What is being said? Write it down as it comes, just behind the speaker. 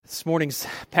This morning's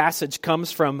passage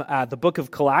comes from the book of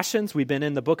Colossians. We've been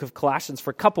in the book of Colossians for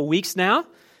a couple weeks now,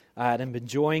 and I'm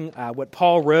enjoying what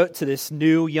Paul wrote to this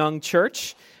new young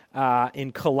church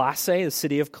in Colossae, the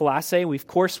city of Colossae. Of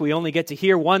course, we only get to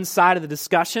hear one side of the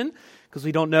discussion because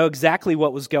we don't know exactly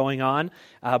what was going on,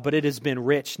 but it has been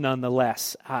rich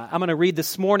nonetheless. I'm going to read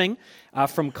this morning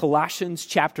from Colossians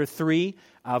chapter 3,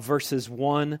 verses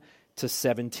 1 to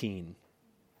 17.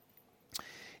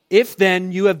 If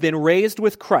then you have been raised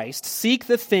with Christ, seek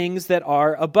the things that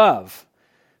are above,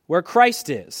 where Christ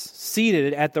is,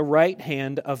 seated at the right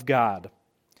hand of God.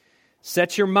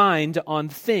 Set your mind on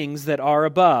things that are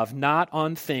above, not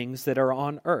on things that are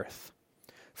on earth.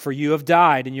 For you have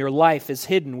died, and your life is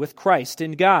hidden with Christ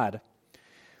in God.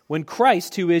 When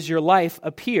Christ, who is your life,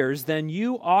 appears, then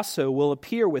you also will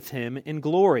appear with him in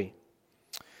glory.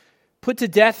 Put to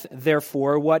death,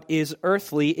 therefore, what is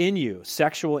earthly in you,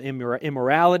 sexual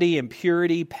immorality,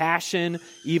 impurity, passion,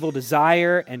 evil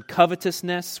desire, and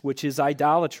covetousness, which is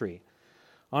idolatry.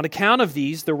 On account of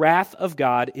these, the wrath of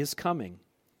God is coming.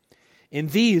 In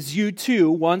these you too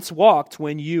once walked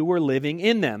when you were living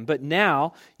in them, but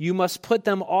now you must put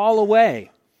them all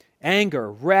away: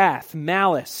 anger, wrath,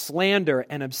 malice, slander,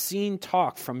 and obscene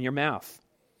talk from your mouth.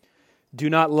 Do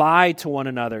not lie to one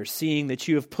another, seeing that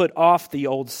you have put off the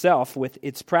old self with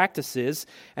its practices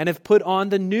and have put on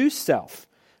the new self,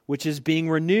 which is being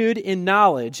renewed in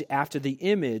knowledge after the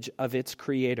image of its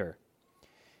Creator.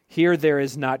 Here there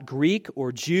is not Greek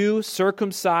or Jew,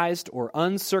 circumcised or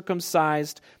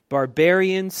uncircumcised,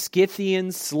 barbarian,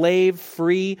 Scythian, slave,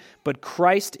 free, but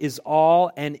Christ is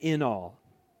all and in all.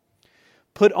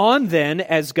 Put on then,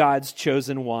 as God's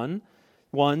chosen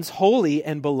ones, holy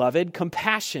and beloved,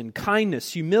 compassion,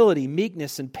 kindness, humility,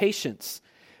 meekness, and patience,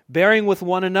 bearing with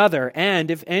one another, and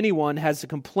if anyone has a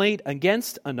complaint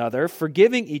against another,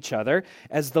 forgiving each other,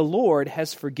 as the Lord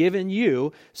has forgiven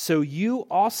you, so you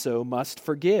also must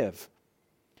forgive.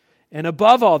 And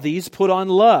above all these, put on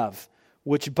love,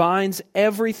 which binds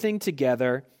everything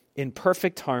together in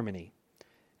perfect harmony.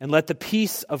 And let the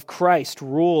peace of Christ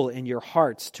rule in your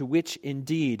hearts, to which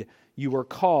indeed you were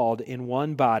called in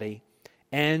one body,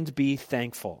 and be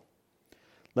thankful.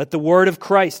 Let the word of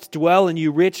Christ dwell in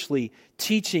you richly,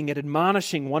 teaching and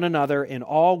admonishing one another in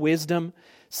all wisdom,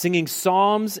 singing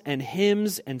psalms and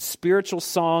hymns and spiritual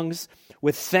songs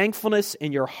with thankfulness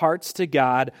in your hearts to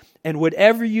God. And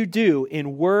whatever you do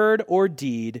in word or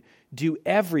deed, do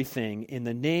everything in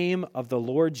the name of the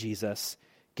Lord Jesus,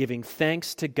 giving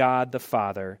thanks to God the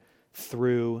Father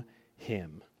through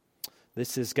him.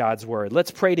 This is God's word.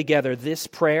 Let's pray together this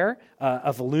prayer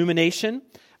of illumination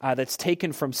that's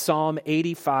taken from Psalm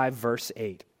 85, verse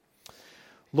 8.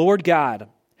 Lord God,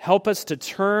 help us to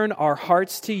turn our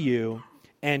hearts to you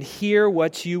and hear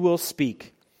what you will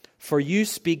speak. For you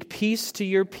speak peace to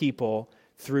your people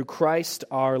through Christ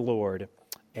our Lord.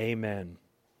 Amen.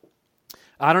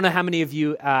 I don't know how many of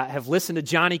you have listened to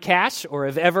Johnny Cash or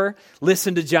have ever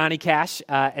listened to Johnny Cash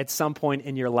at some point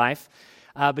in your life.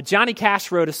 But Johnny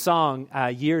Cash wrote a song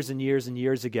years and years and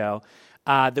years ago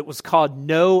that was called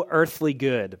No Earthly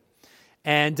Good.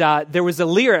 And there was a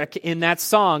lyric in that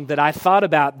song that I thought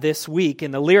about this week,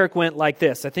 and the lyric went like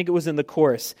this. I think it was in the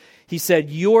chorus. He said,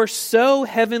 "You're so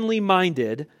heavenly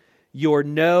minded, you're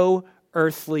no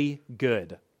earthly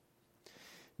good."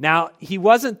 Now, he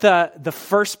wasn't the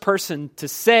first person to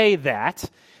say that,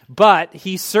 but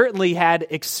he certainly had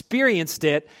experienced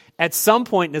it at some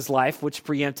point in his life, which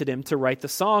preempted him to write the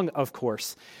song, of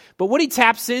course. But what he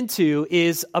taps into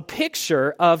is a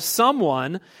picture of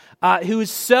someone who is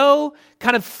so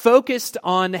kind of focused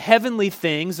on heavenly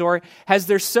things, or has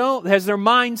their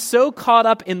mind so caught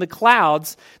up in the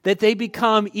clouds that they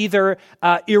become either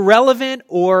irrelevant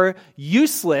or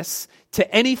useless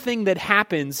to anything that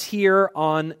happens here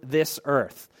on this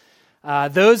earth.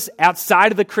 Those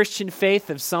outside of the Christian faith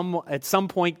have at some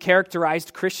point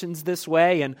characterized Christians this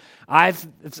way, and I've,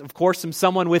 of course, am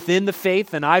someone within the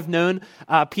faith, and I've known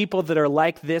people that are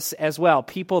like this as well,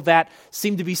 people that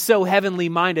seem to be so heavenly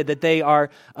minded that they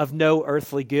are of no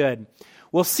earthly good.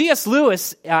 Well, C.S.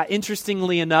 Lewis,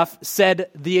 interestingly enough, said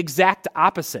the exact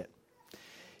opposite.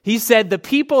 He said the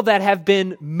people that have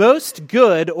been most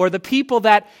good, or the people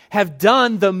that have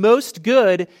done the most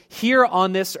good here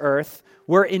on this earth,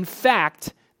 were in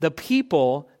fact the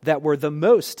people that were the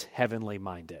most heavenly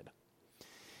minded.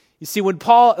 You see, when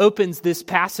Paul opens this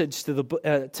passage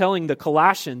to telling the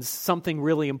Colossians something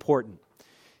really important,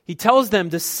 he tells them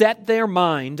to set their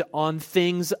mind on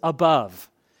things above.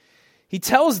 He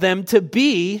tells them to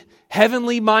be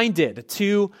heavenly minded,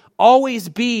 to always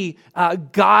be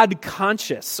God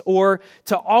conscious, or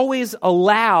to always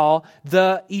allow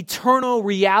the eternal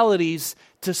realities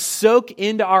to soak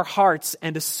into our hearts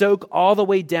and to soak all the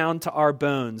way down to our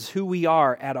bones, who we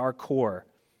are at our core.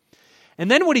 And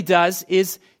then what he does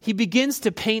is he begins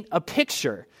to paint a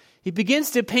picture. He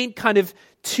begins to paint kind of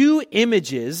two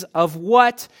images of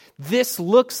what this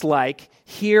looks like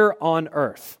here on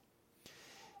earth.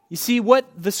 You see, what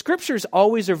the scriptures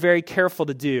always are very careful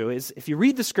to do is, if you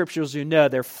read the scriptures, you know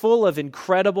they're full of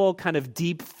incredible kind of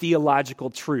deep theological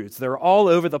truths. They're all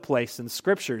over the place in the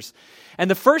scriptures. And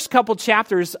the first couple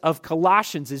chapters of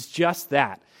Colossians is just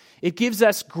that. It gives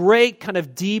us great kind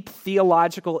of deep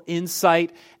theological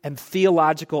insight and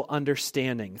theological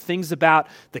understanding. Things about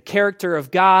the character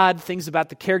of God, things about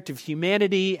the character of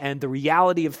humanity, and the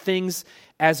reality of things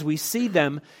as we see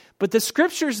them. But the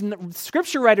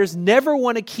scripture writers never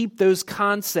want to keep those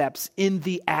concepts in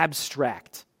the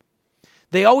abstract.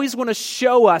 They always want to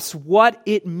show us what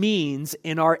it means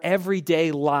in our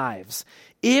everyday lives.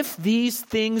 If these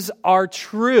things are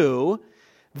true,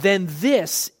 then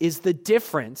this is the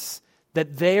difference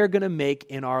that they are going to make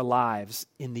in our lives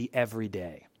in the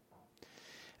everyday.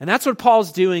 And that's what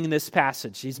Paul's doing in this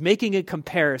passage. He's making a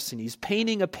comparison. He's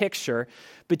painting a picture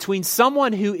between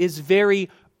someone who is very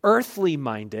earthly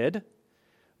minded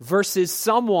versus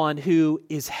someone who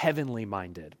is heavenly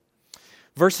minded.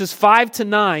 Verses 5 to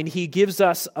 9, he gives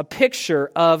us a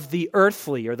picture of the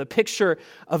earthly, or the picture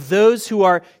of those who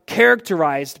are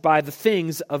characterized by the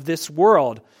things of this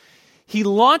world. He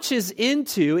launches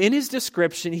into, in his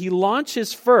description, he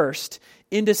launches first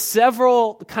into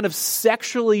several kind of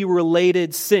sexually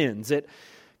related sins. It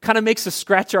kind of makes us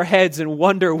scratch our heads and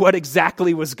wonder what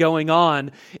exactly was going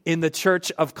on in the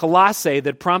church of Colossae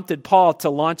that prompted Paul to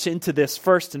launch into this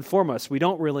first and foremost. We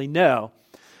don't really know.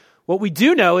 What we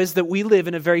do know is that we live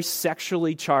in a very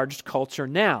sexually charged culture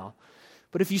now.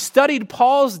 But if you studied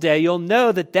Paul's day, you'll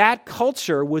know that that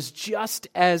culture was just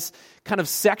as kind of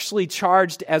sexually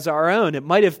charged as our own. It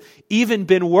might have even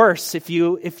been worse if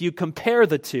you compare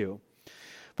the two.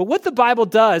 But what the Bible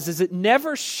does is it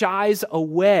never shies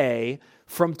away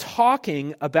from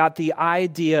talking about the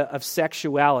idea of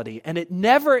sexuality, and it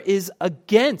never is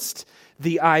against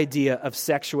the idea of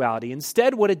sexuality.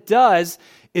 Instead, what it does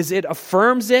is it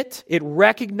affirms it, it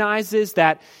recognizes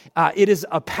that it is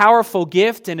a powerful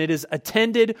gift and it is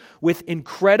attended with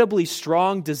incredibly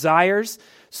strong desires.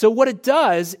 So what it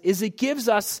does is it gives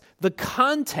us the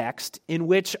context in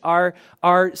which our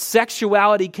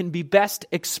sexuality can be best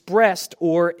expressed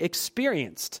or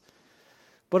experienced.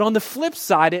 But on the flip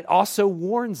side, it also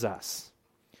warns us.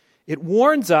 It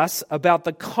warns us about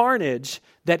the carnage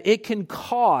that it can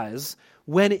cause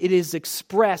when it is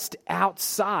expressed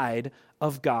outside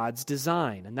of God's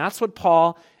design. And that's what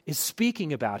Paul is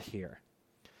speaking about here.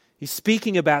 He's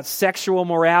speaking about sexual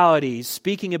morality, he's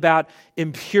speaking about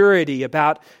impurity,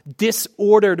 about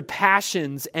disordered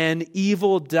passions and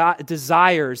evil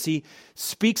desires. He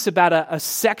speaks about a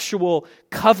sexual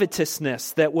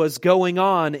covetousness that was going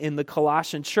on in the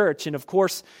Colossian church. And of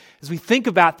course, as we think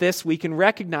about this, we can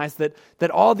recognize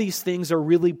that all these things are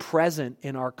really present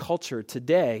in our culture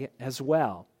today as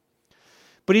well.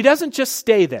 But he doesn't just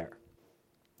stay there.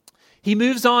 He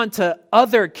moves on to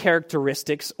other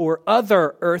characteristics or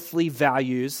other earthly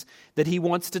values that he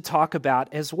wants to talk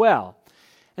about as well.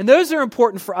 And those are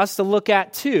important for us to look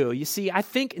at too. You see, I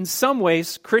think in some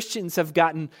ways Christians have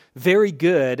gotten very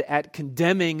good at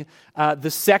condemning the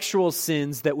sexual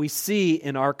sins that we see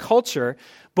in our culture,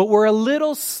 but we're a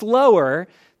little slower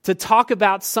to talk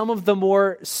about some of the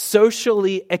more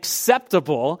socially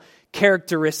acceptable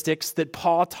characteristics that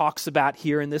Paul talks about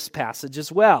here in this passage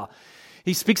as well.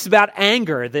 He speaks about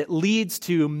anger that leads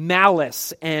to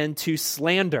malice and to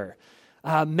slander.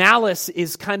 Malice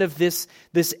is kind of this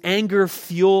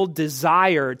anger-fueled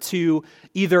desire to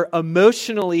either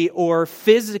emotionally or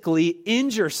physically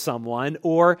injure someone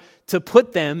or to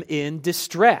put them in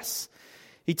distress.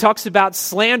 He talks about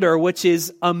slander, which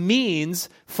is a means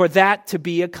for that to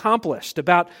be accomplished,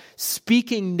 about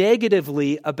speaking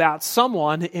negatively about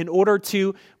someone in order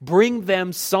to bring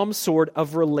them some sort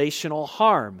of relational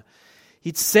harm.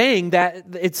 It's saying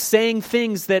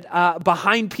things that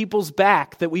behind people's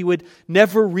back that we would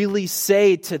never really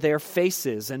say to their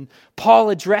faces. And Paul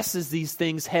addresses these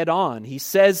things head on. He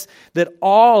says that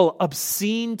all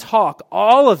obscene talk,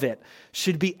 all of it,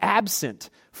 should be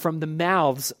absent from the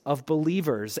mouths of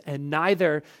believers, and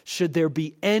neither should there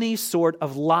be any sort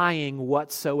of lying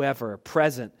whatsoever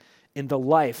present in the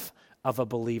life of a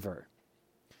believer.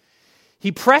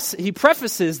 He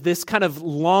prefaces this kind of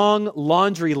long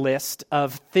laundry list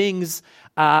of things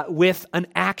with an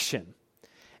action.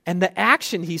 And the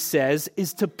action, he says,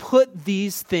 is to put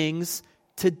these things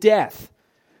to death.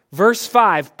 Verse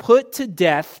 5, put to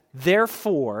death,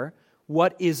 therefore,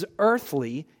 what is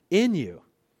earthly in you.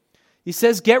 He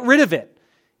says, get rid of it.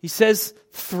 He says,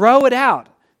 throw it out.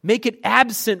 Make it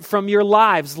absent from your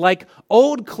lives like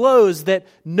old clothes that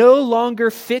no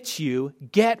longer fit you.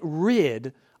 Get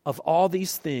rid of all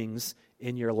these things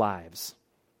in your lives.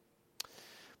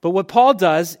 But what Paul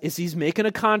does is he's making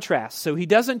a contrast. So he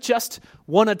doesn't just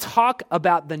want to talk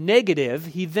about the negative.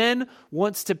 He then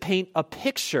wants to paint a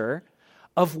picture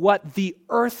of what the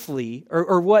earthly,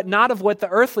 or what not of what the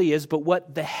earthly is, but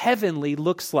what the heavenly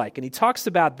looks like. And he talks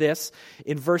about this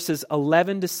in verses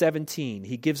 11 to 17.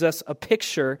 He gives us a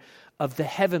picture of the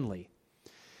heavenly.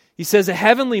 He says a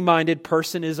heavenly minded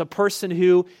person is a person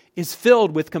who is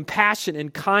filled with compassion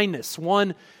and kindness,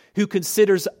 one who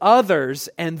considers others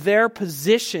and their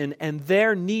position and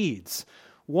their needs,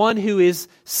 one who is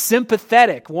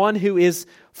sympathetic, one who is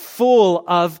full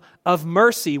of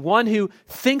mercy, one who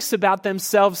thinks about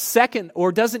themselves second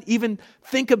or doesn't even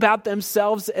think about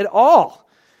themselves at all,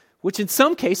 which in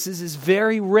some cases is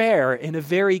very rare in a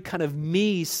very kind of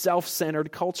me,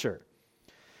 self-centered culture.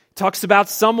 It talks about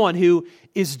someone who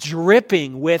is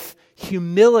dripping with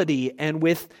humility and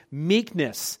with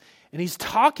meekness. And he's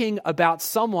talking about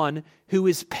someone who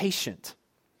is patient.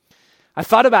 I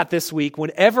thought about this week,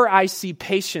 whenever I see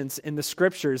patience in the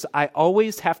scriptures, I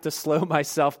always have to slow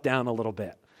myself down a little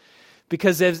bit.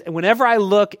 Because whenever I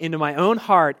look into my own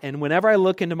heart and whenever I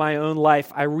look into my own life,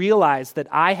 I realize that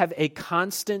I have a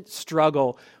constant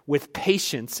struggle with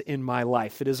patience in my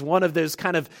life. It is one of those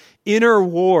kind of inner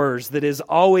wars that is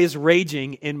always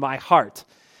raging in my heart.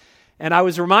 And I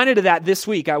was reminded of that this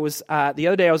week. The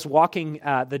other day I was walking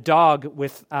the dog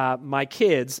with my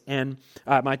kids and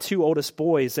my two oldest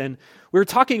boys, and we were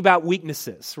talking about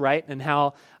weaknesses, right? And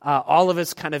how all of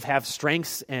us kind of have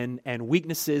strengths and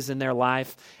weaknesses in their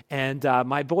life. And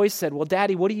my boys said, "Well,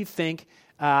 Daddy, what do you think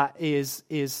is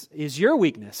your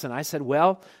weakness?" And I said,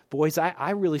 "Well, boys, I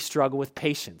really struggle with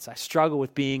patience. I struggle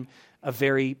with being a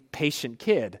very patient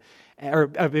kid."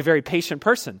 Or a very patient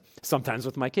person, sometimes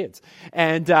with my kids.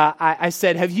 And I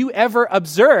said, have you ever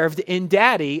observed in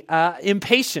Daddy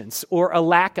impatience or a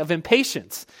lack of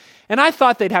impatience? And I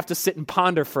thought they'd have to sit and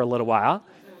ponder for a little while,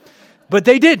 but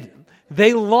they didn't.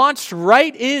 They launched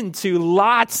right into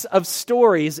lots of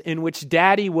stories in which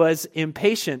Daddy was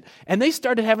impatient, and they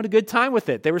started having a good time with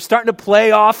it. They were starting to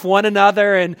play off one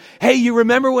another, and, hey, you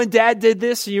remember when Dad did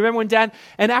this? You remember when Dad?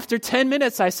 And after 10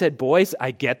 minutes, I said, boys,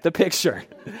 I get the picture.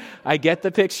 I get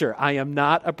the picture. I am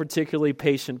not a particularly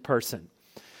patient person.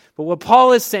 But what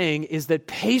Paul is saying is that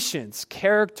patience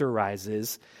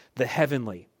characterizes the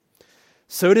heavenly.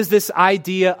 So does this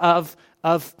idea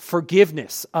of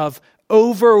forgiveness, of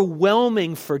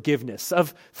overwhelming forgiveness,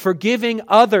 of forgiving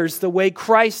others the way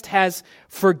Christ has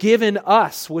forgiven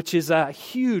us, which is a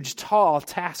huge, tall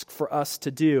task for us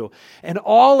to do. And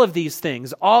all of these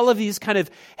things, all of these kind of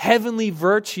heavenly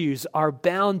virtues are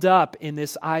bound up in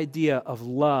this idea of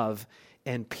love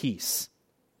and peace.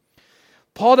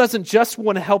 Paul doesn't just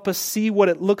want to help us see what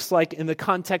it looks like in the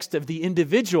context of the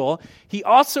individual. He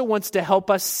also wants to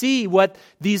help us see what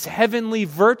these heavenly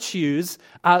virtues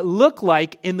look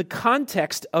like in the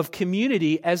context of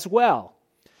community as well.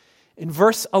 In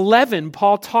verse 11,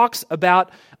 Paul talks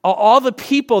about all the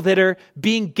people that are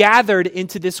being gathered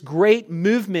into this great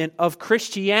movement of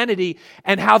Christianity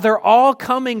and how they're all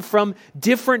coming from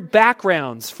different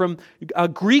backgrounds, from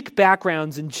Greek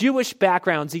backgrounds and Jewish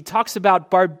backgrounds. He talks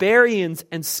about barbarians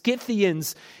and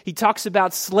Scythians. He talks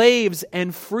about slaves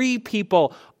and free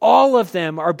people. All of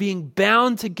them are being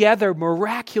bound together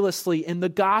miraculously in the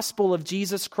gospel of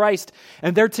Jesus Christ.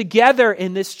 And they're together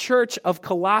in this church of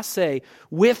Colossae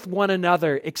with one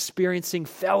another, experiencing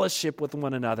fellowship with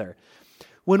one another.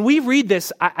 When we read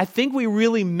this, I think we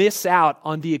really miss out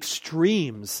on the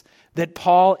extremes that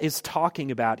Paul is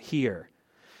talking about here.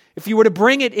 If you were to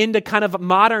bring it into kind of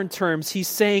modern terms, he's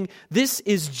saying this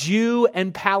is Jew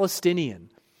and Palestinian.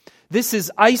 This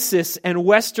is ISIS and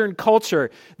Western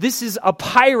culture. This is a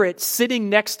pirate sitting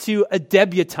next to a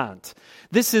debutante.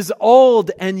 This is old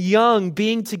and young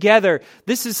being together.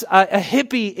 This is a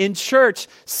hippie in church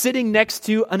sitting next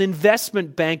to an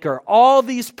investment banker. All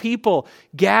these people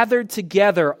gathered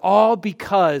together all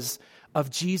because of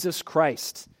Jesus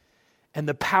Christ and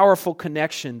the powerful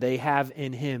connection they have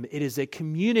in Him. It is a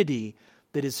community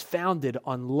that is founded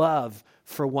on love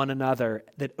for one another,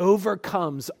 that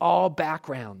overcomes all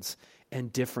backgrounds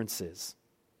and differences.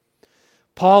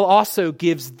 Paul also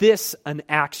gives this an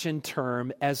action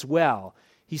term as well.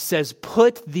 He says,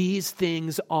 put these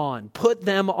things on. Put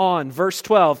them on. Verse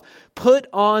 12, put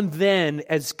on then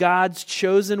as God's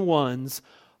chosen ones,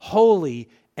 holy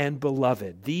and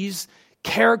beloved. These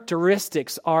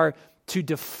characteristics are to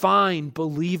define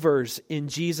believers in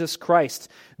Jesus Christ.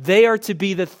 They are to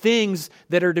be the things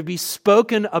that are to be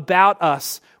spoken about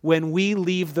us when we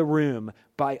leave the room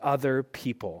by other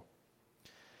people.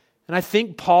 And I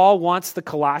think Paul wants the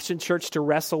Colossian church to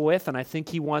wrestle with, and I think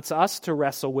he wants us to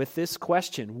wrestle with this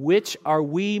question: which are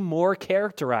we more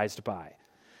characterized by?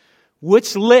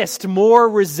 Which list more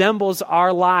resembles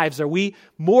our lives? Are we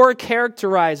more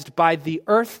characterized by the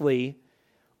earthly,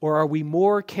 or are we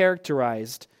more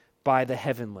characterized by the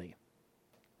heavenly?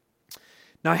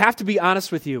 Now, I have to be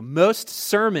honest with you. Most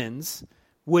sermons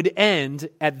would end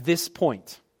at this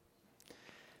point.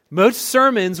 Most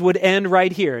sermons would end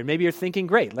right here. And maybe you're thinking,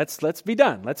 great, let's be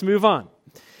done. Let's move on.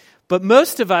 But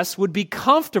most of us would be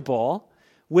comfortable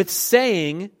with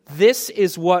saying this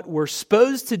is what we're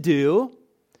supposed to do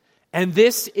and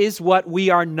this is what we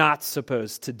are not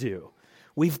supposed to do.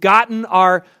 We've gotten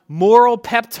our moral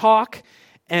pep talk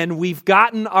and we've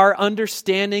gotten our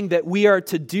understanding that we are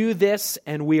to do this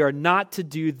and we are not to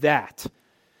do that.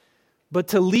 But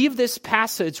to leave this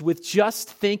passage with just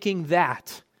thinking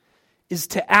that is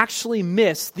to actually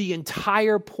miss the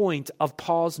entire point of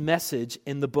Paul's message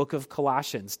in the book of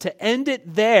Colossians. To end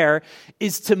it there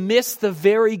is to miss the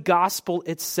very gospel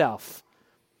itself.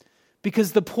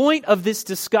 Because the point of this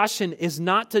discussion is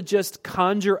not to just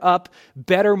conjure up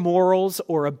better morals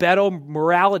or a better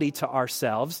morality to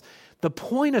ourselves. The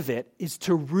point of it is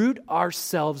to root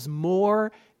ourselves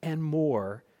more and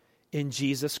more in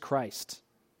Jesus Christ.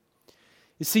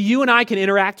 You see, you and I can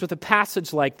interact with a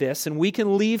passage like this, and we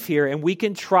can leave here and we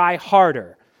can try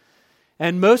harder.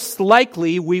 And most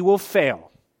likely we will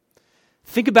fail.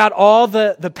 Think about all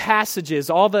the passages,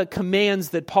 all the commands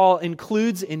that Paul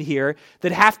includes in here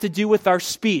that have to do with our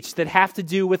speech, that have to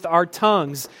do with our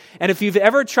tongues. And if you've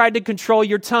ever tried to control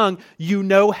your tongue, you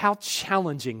know how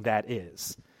challenging that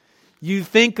is. You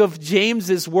think of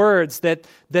James's words that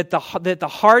the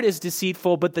heart is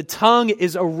deceitful, but the tongue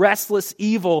is a restless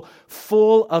evil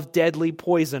full of deadly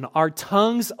poison. Our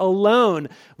tongues alone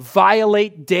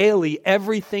violate daily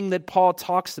everything that Paul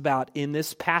talks about in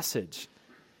this passage.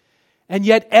 And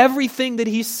yet everything that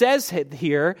he says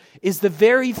here is the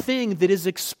very thing that is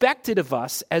expected of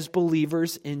us as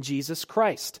believers in Jesus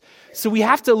Christ. So we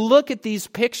have to look at these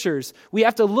pictures. We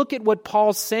have to look at what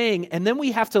Paul's saying, and then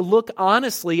we have to look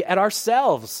honestly at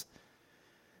ourselves.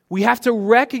 We have to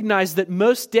recognize that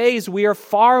most days we are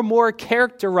far more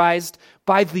characterized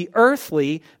by the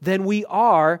earthly than we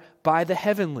are by the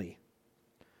heavenly.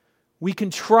 We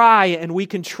can try and we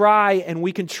can try and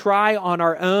we can try on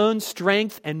our own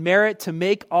strength and merit to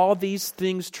make all these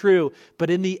things true. But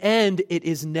in the end, it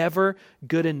is never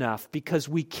good enough because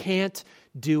we can't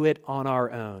do it on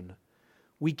our own.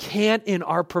 We can't in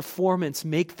our performance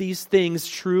make these things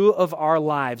true of our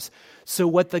lives. So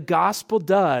what the gospel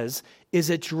does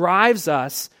is it drives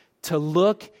us to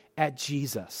look at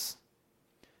Jesus,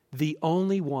 the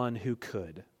only one who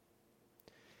could.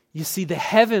 You see, the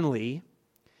heavenly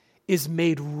is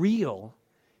made real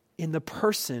in the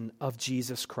person of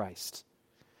Jesus Christ.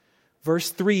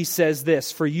 Verse 3 says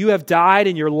this, "For you have died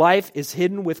and your life is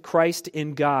hidden with Christ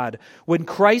in God. When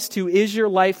Christ, who is your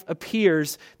life,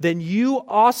 appears, then you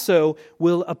also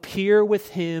will appear with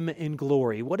him in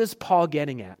glory." What is Paul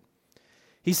getting at?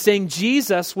 He's saying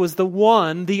Jesus was the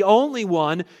one, the only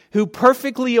one, who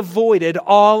perfectly avoided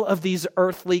all of these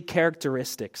earthly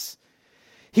characteristics.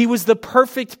 He was the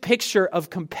perfect picture of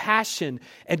compassion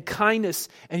and kindness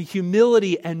and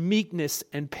humility and meekness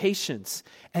and patience.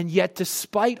 And yet,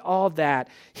 despite all that,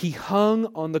 he hung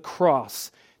on the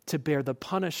cross to bear the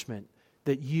punishment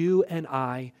that you and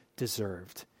I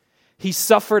deserved. He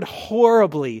suffered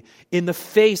horribly in the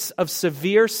face of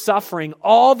severe suffering,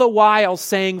 all the while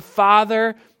saying,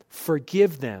 "Father,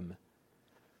 forgive them."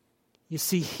 You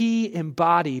see, he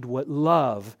embodied what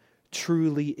love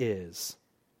truly is.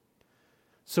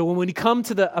 So when we come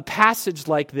to a passage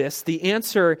like this, the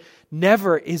answer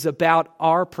never is about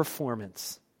our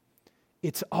performance.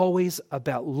 It's always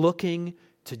about looking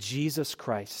to Jesus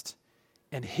Christ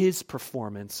and his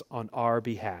performance on our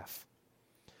behalf.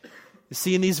 You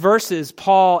see, in these verses,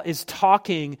 Paul is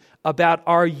talking about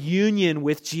our union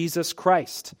with Jesus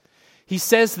Christ. He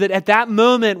says that at that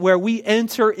moment where we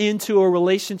enter into a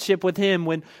relationship with him,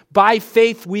 when by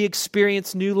faith we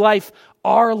experience new life,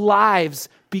 our lives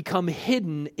become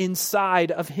hidden inside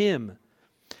of him.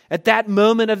 At that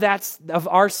moment of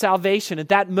our salvation, at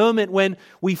that moment when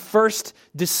we first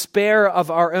despair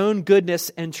of our own goodness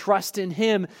and trust in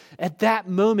Him, at that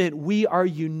moment we are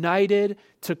united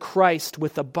to Christ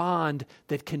with a bond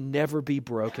that can never be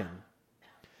broken.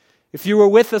 If you were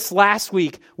with us last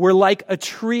week, we're like a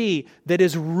tree that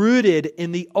is rooted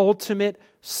in the ultimate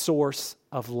source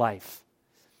of life.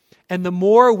 And the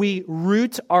more we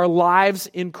root our lives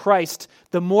in Christ,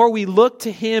 the more we look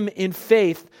to Him in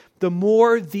faith, the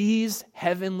more these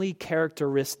heavenly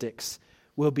characteristics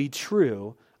will be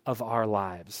true of our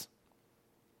lives.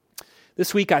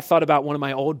 This week I thought about one of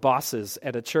my old bosses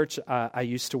at a church I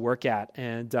used to work at,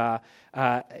 and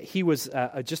he was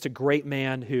just a great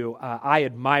man who I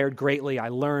admired greatly. I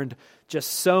learned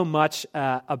just so much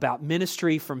about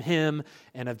ministry from him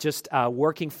and of just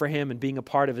working for him and being a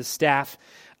part of his staff.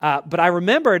 But I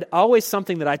remembered always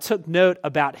something that I took note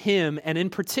about him, and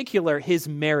in particular his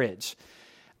marriage.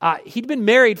 He'd been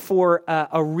married for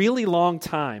a really long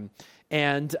time,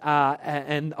 and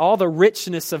all the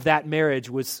richness of that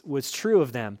marriage was true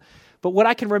of them. But what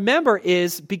I can remember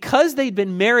is because they'd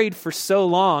been married for so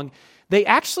long, they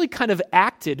actually kind of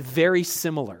acted very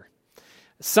similar.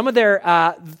 Some of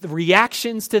their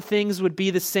reactions to things would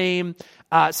be the same.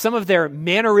 Some of their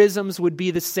mannerisms would be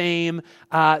the same.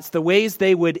 The ways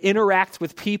they would interact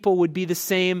with people would be the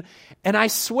same. And I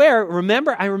swear,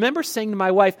 I remember saying to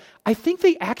my wife, I think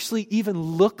they actually even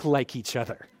look like each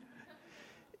other.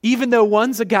 Even though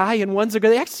one's a guy and one's a girl,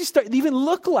 they actually even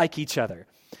look like each other.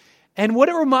 And what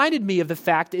it reminded me of the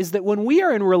fact is that when we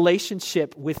are in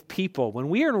relationship with people, when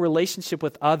we are in relationship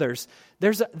with others,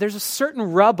 there's a certain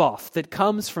rub-off that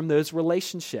comes from those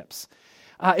relationships.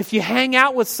 If you hang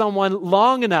out with someone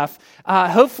long enough,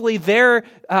 hopefully their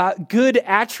good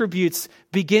attributes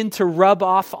begin to rub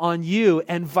off on you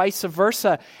and vice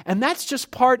versa. And that's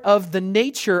just part of the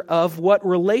nature of what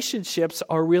relationships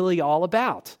are really all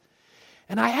about.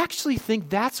 And I actually think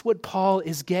that's what Paul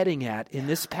is getting at in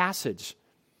this passage.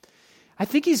 I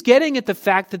think he's getting at the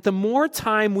fact that the more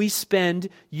time we spend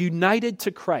united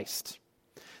to Christ,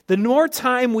 the more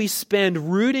time we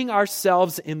spend rooting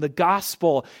ourselves in the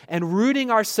gospel and rooting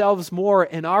ourselves more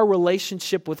in our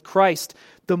relationship with Christ,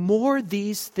 the more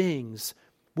these things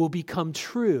will become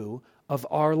true of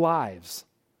our lives.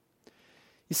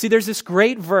 You see, there's this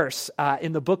great verse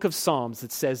in the book of Psalms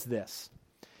that says this.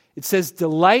 It says,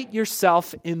 "Delight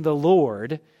yourself in the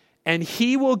Lord, and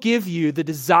He will give you the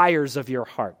desires of your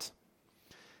heart."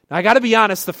 Now, I got to be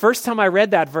honest, the first time I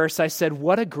read that verse, I said,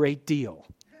 what a great deal.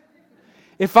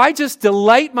 If I just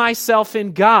delight myself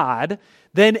in God,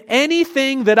 then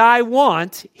anything that I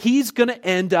want, He's going to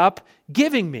end up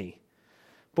giving me.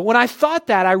 But when I thought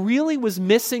that, I really was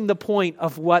missing the point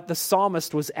of what the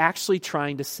psalmist was actually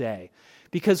trying to say.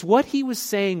 Because what he was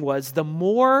saying was, the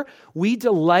more we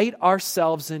delight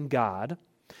ourselves in God,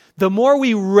 the more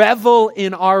we revel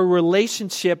in our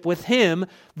relationship with Him,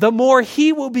 the more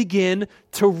He will begin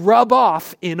to rub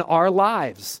off in our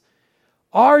lives.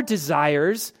 Our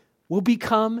desires will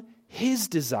become His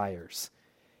desires.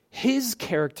 His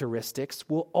characteristics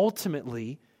will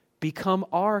ultimately become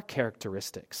our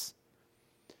characteristics.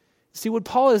 See, what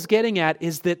Paul is getting at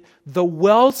is that the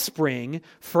wellspring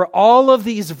for all of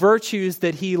these virtues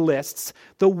that he lists,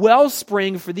 the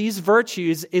wellspring for these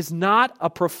virtues is not a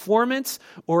performance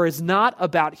or is not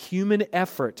about human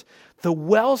effort. The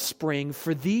wellspring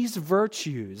for these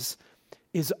virtues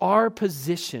is our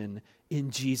position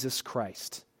in Jesus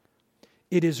Christ.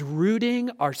 It is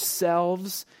rooting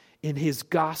ourselves in His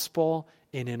gospel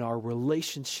and in our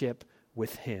relationship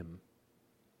with Him.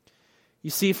 You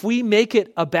see, if we make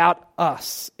it about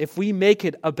us, if we make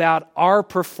it about our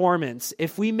performance,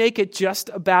 if we make it just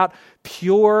about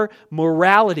pure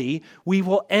morality, we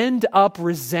will end up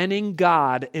resenting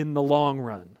God in the long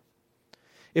run.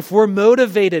 If we're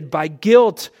motivated by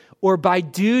guilt or by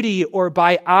duty or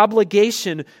by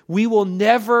obligation, we will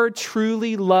never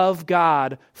truly love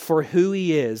God for who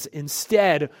He is.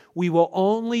 Instead, we will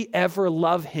only ever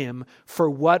love Him for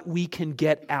what we can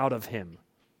get out of Him.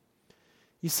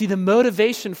 You see, the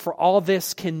motivation for all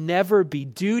this can never be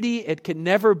duty, it can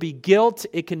never be guilt,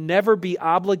 it can never be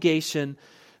obligation.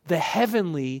 The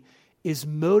heavenly is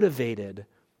motivated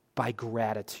by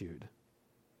gratitude.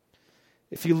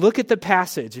 If you look at the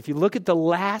passage, if you look at the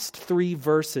last three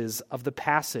verses of the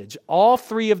passage, all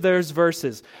three of those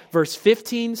verses, verse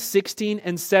 15, 16,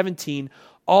 and 17,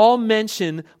 all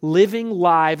mention living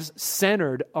lives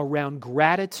centered around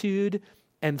gratitude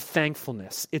and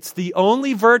thankfulness. It's the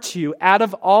only virtue out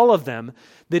of all of them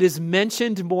that is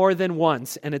mentioned more than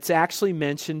once, and it's actually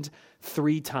mentioned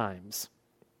 3 times.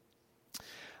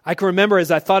 I can remember,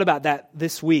 as I thought about that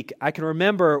this week, I can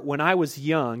remember when I was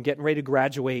young, getting ready to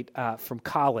graduate from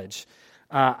college,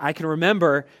 I can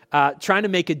remember trying to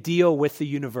make a deal with the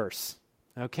universe,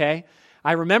 okay?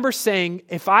 I remember saying,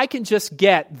 if I can just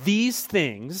get these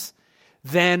things,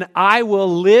 then I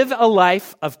will live a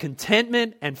life of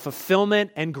contentment and fulfillment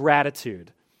and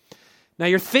gratitude. Now,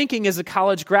 you're thinking as a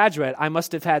college graduate, I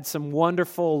must have had some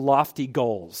wonderful, lofty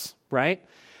goals, right?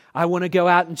 I want to go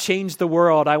out and change the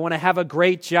world. I want to have a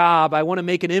great job. I want to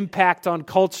make an impact on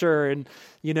culture and,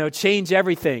 change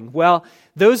everything. Well,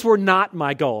 those were not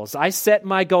my goals. I set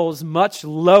my goals much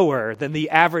lower than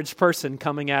the average person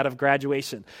coming out of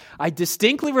graduation. I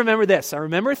distinctly remember this. I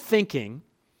remember thinking,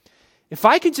 if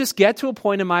I could just get to a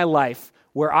point in my life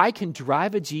where I can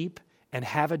drive a Jeep and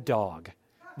have a dog,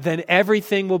 then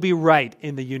everything will be right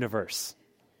in the universe.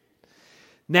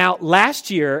 Now,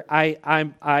 last year,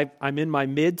 I'm in my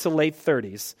mid to late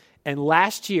 30s, and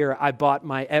last year I bought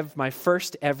my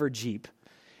first ever Jeep.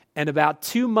 And about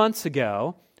 2 months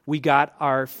ago, we got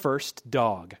our first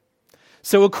dog.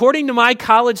 So according to my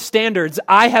college standards,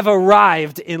 I have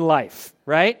arrived in life,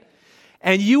 right?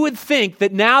 And you would think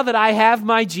that now that I have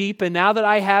my Jeep and now that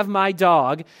I have my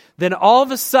dog, then all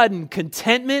of a sudden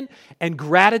contentment and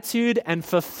gratitude and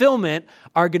fulfillment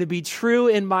are going to be true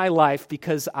in my life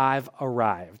because I've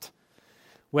arrived.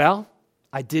 Well,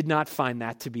 I did not find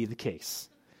that to be the case.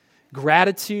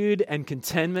 Gratitude and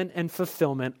contentment and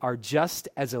fulfillment are just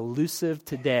as elusive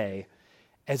today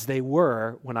as they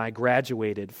were when I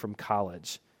graduated from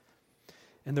college.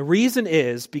 And the reason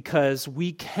is because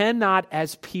we cannot,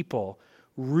 as people,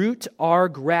 root our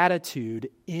gratitude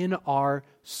in our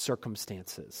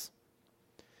circumstances.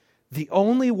 The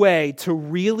only way to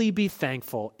really be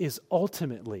thankful is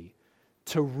ultimately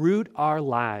to root our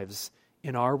lives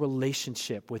in our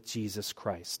relationship with Jesus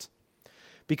Christ.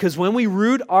 Because when we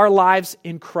root our lives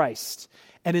in Christ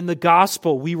and in the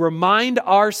gospel, we remind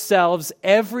ourselves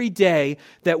every day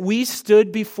that we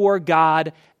stood before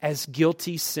God as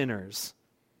guilty sinners.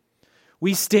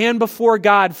 We stand before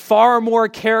God far more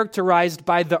characterized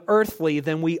by the earthly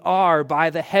than we are by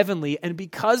the heavenly. And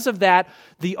because of that,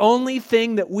 the only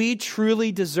thing that we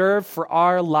truly deserve for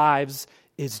our lives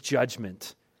is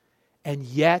judgment. And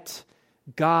yet,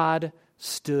 God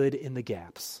stood in the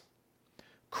gaps.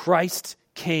 Christ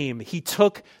came. He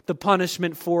took the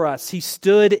punishment for us. He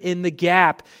stood in the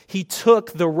gap. He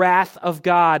took the wrath of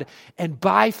God. And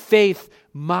by faith,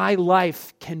 my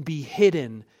life can be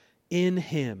hidden in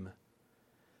Him.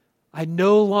 I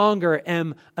no longer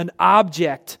am an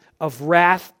object of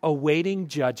wrath awaiting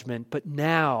judgment, but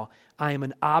now I am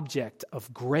an object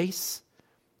of grace,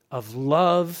 of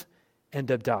love,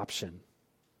 and adoption.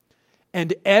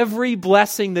 And every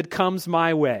blessing that comes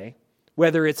my way,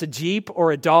 whether it's a Jeep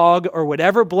or a dog or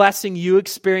whatever blessing you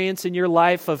experience in your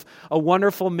life of a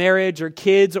wonderful marriage or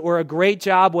kids or a great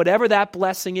job, whatever that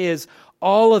blessing is,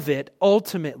 all of it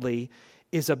ultimately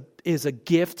is a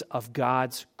gift of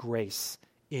God's grace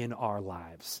in our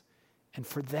lives. And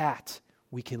for that,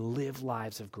 we can live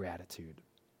lives of gratitude.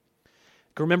 I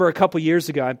can remember a couple years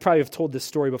ago, I probably have told this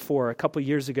story before, a couple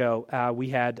years ago, we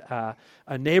had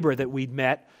a neighbor that we'd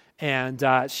met, and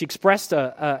she expressed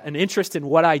an interest in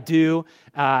what I do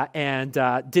and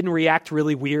didn't react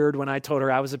really weird when I told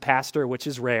her I was a pastor, which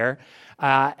is rare.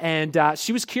 And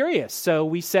she was curious. So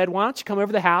we said, why don't you come over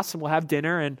to the house and we'll have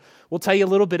dinner and we'll tell you a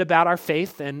little bit about our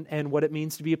faith and what it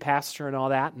means to be a pastor and all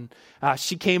that. And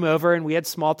she came over and we had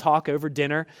small talk over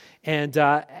dinner. And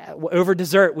over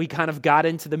dessert, we kind of got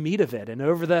into the meat of it. And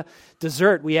over the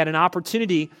dessert, we had an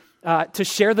opportunity to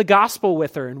share the gospel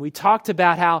with her. And we talked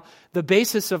about how the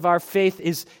basis of our faith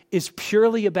is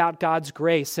purely about God's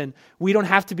grace. And we don't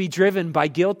have to be driven by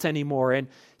guilt anymore. And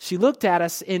she looked at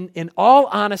us in all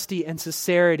honesty and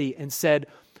sincerity and said,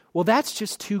 well, that's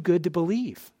just too good to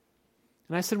believe.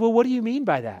 And I said, well, what do you mean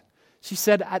by that? She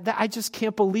said, I just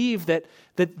can't believe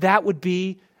that would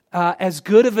be as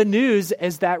good of a news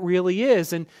as that really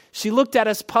is. And she looked at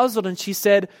us puzzled and she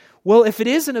said, well, if it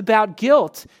isn't about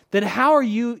guilt, then how are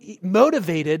you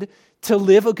motivated to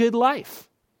live a good life?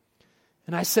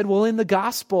 And I said, well, in the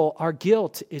gospel, our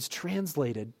guilt is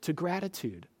translated to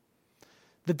gratitude.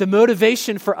 That the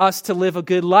motivation for us to live a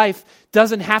good life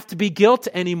doesn't have to be guilt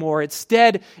anymore.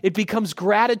 Instead, it becomes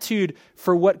gratitude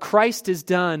for what Christ has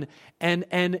done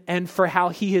and for how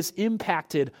He has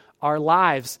impacted our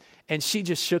lives. And she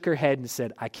just shook her head and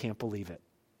said, I can't believe it.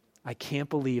 I can't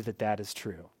believe that is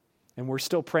true. And we're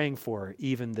still praying for her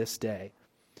even this day.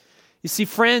 You see,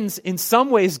 friends, in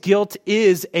some ways, guilt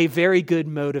is a very good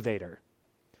motivator,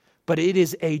 but it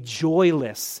is a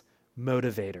joyless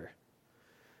motivator.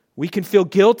 We can feel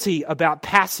guilty about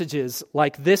passages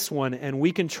like this one, and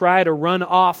we can try to run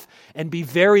off and be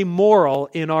very moral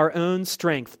in our own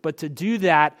strength. But to do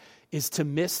that is to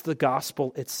miss the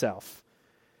gospel itself.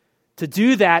 To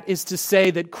do that is to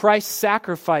say that Christ's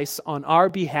sacrifice on our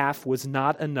behalf was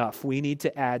not enough. We need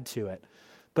to add to it.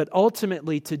 But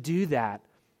ultimately, to do that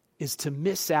is to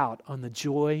miss out on the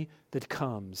joy that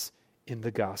comes in the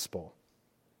gospel.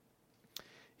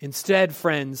 Instead,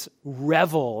 friends,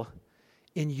 revel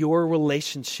in your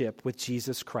relationship with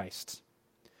Jesus Christ.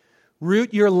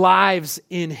 Root your lives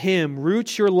in Him.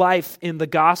 Root your life in the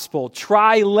gospel.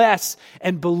 Try less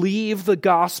and believe the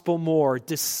gospel more.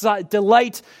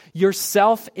 Delight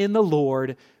yourself in the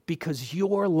Lord because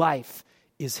your life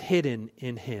is hidden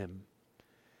in Him.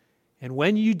 And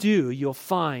when you do, you'll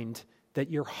find that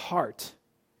your heart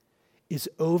is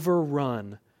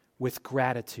overrun with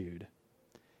gratitude.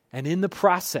 And in the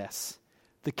process,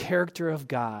 the character of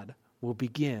God will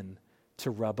begin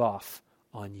to rub off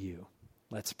on you.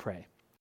 Let's pray.